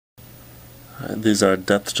These are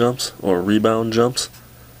depth jumps or rebound jumps.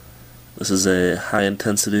 This is a high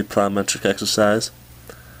intensity plyometric exercise.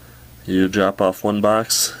 You drop off one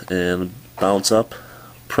box and bounce up,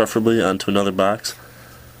 preferably onto another box.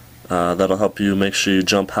 That'll help you make sure you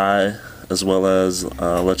jump high, as well as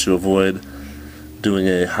let you avoid doing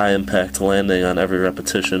a high impact landing on every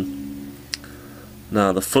repetition.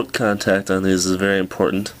 Now the foot contact on these is very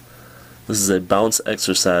important. This is a bounce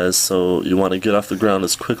exercise, so you want to get off the ground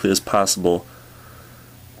as quickly as possible,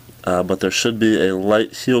 but there should be a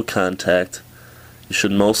light heel contact. You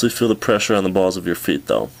should mostly feel the pressure on the balls of your feet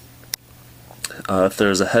though. If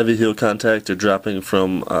there's a heavy heel contact, you're dropping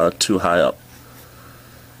from too high up.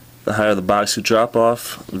 The higher the box you drop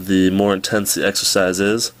off, the more intense the exercise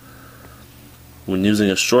is. When using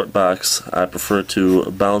a short box, I prefer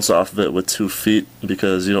to bounce off of it with 2 feet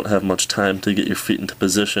because you don't have much time to get your feet into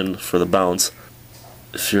position for the bounce.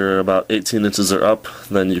 If you're about 18 inches or up,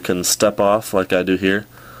 then you can step off like I do here.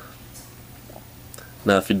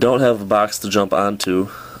 Now if you don't have a box to jump onto,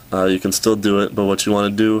 you can still do it, but what you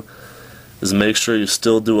want to do is make sure you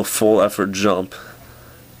still do a full effort jump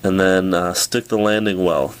and then stick the landing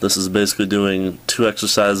well. This is basically doing 2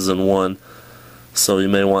 exercises in one, so you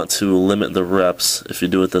may want to limit the reps if you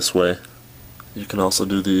do it this way. You can also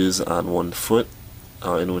do these on 1 foot,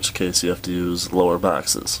 in which case you have to use lower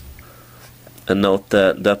boxes. And note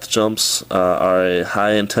that depth jumps are a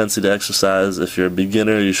high intensity exercise. If you're a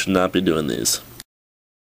beginner, you should not be doing these.